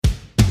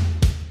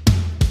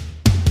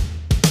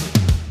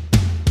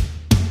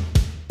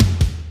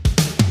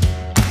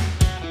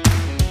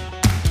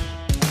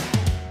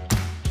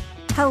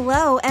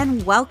Hello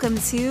and welcome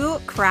to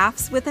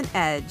Crafts with an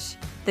Edge,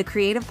 the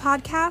creative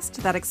podcast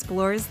that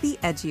explores the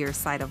edgier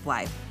side of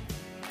life.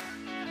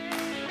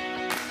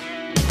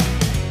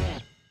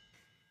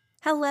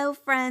 Hello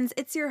friends,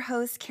 it's your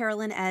host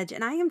Carolyn Edge,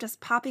 and I am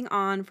just popping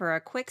on for a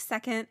quick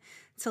second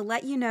to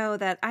let you know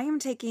that I am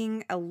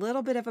taking a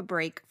little bit of a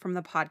break from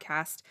the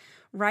podcast.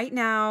 Right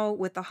now,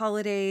 with the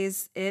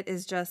holidays, it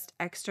is just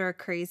extra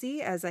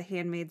crazy as a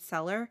handmade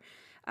seller.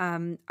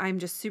 I'm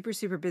just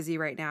super busy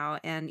right now.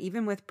 And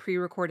even with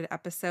pre-recorded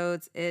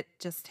episodes, it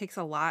just takes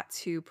a lot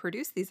to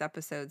produce these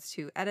episodes,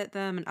 to edit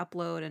them and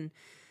upload and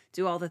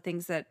do all the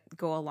things that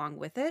go along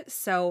with it.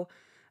 So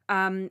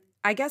I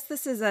guess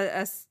this is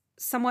a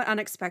somewhat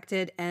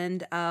unexpected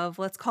end of,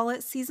 let's call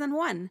it season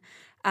 1.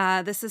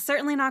 This is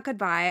certainly not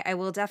goodbye. I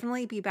will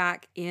definitely be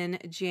back in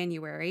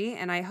January.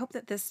 And I hope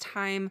that this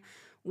time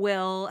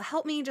will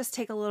help me just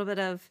take a little bit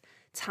of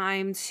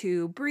time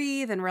to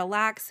breathe and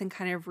relax and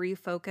kind of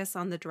refocus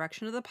on the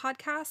direction of the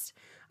podcast.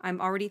 I'm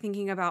already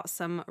thinking about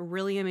some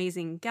really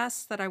amazing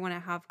guests that I want to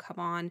have come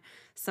on,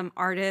 some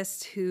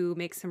artists who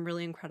make some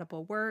really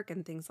incredible work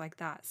and things like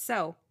that.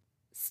 So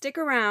stick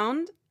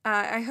around.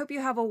 I hope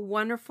you have a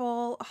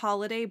wonderful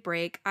holiday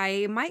break.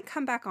 I might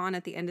come back on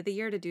at the end of the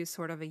year to do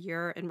sort of a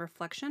year in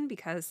reflection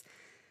because,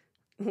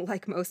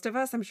 like most of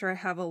us, I'm sure I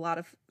have a lot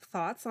of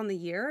thoughts on the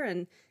year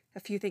and a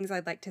few things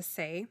I'd like to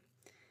say.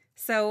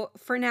 So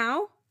for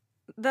now,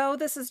 though,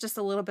 this is just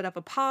a little bit of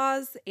a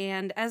pause.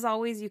 And as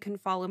always, you can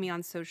follow me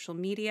on social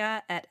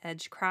media at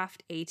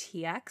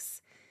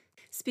EdgeCraftATX.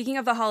 Speaking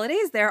of the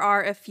holidays, there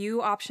are a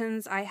few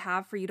options I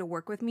have for you to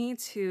work with me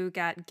to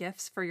get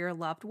gifts for your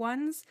loved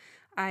ones.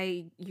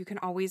 You can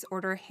always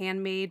order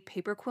handmade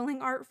paper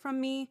quilling art from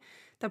me.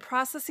 The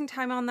processing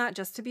time on that,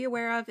 just to be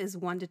aware of, is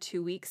 1 to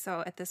 2 weeks.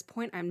 So at this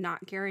point, I'm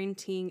not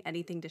guaranteeing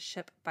anything to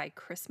ship by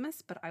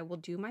Christmas, but I will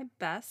do my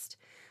best.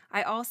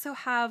 I also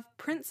have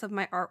prints of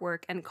my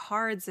artwork and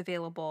cards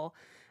available.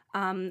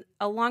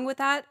 Along with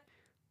that,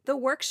 the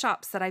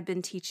workshops that I've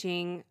been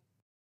teaching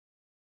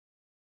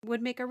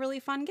would make a really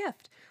fun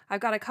gift.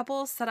 I've got a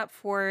couple set up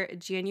for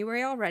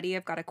January already.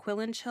 I've got a Quill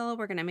and Chill.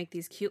 We're going to make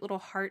these cute little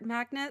heart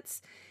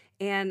magnets.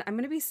 And I'm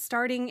going to be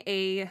starting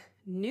a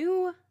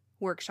new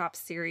workshop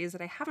series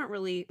that I haven't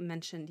really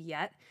mentioned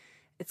yet.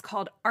 It's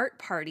called Art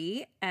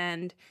Party,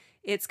 and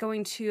it's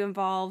going to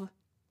involve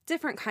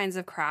different kinds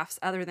of crafts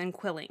other than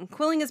quilling.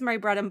 Quilling is my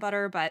bread and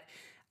butter, but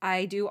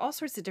I do all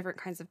sorts of different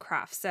kinds of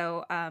crafts.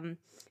 So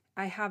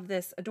I have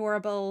this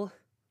adorable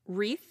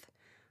wreath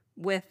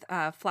with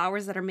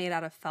flowers that are made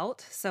out of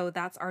felt. So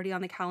that's already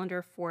on the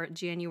calendar for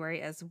January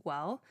as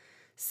well.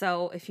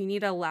 So if you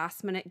need a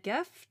last minute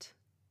gift,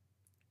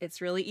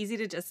 it's really easy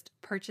to just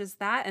purchase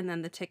that, and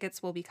then the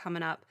tickets will be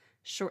coming up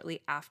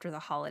shortly after the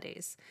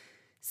holidays.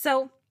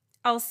 So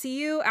I'll see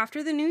you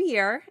after the new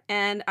year,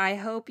 and I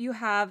hope you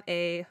have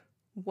a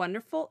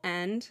wonderful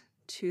end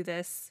to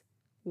this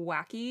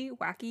wacky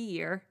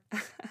year.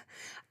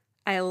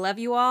 I love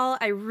you all.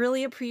 I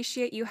really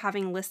appreciate you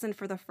having listened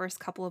for the first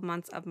couple of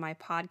months of my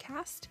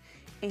podcast,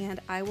 and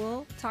I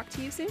will talk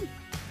to you soon.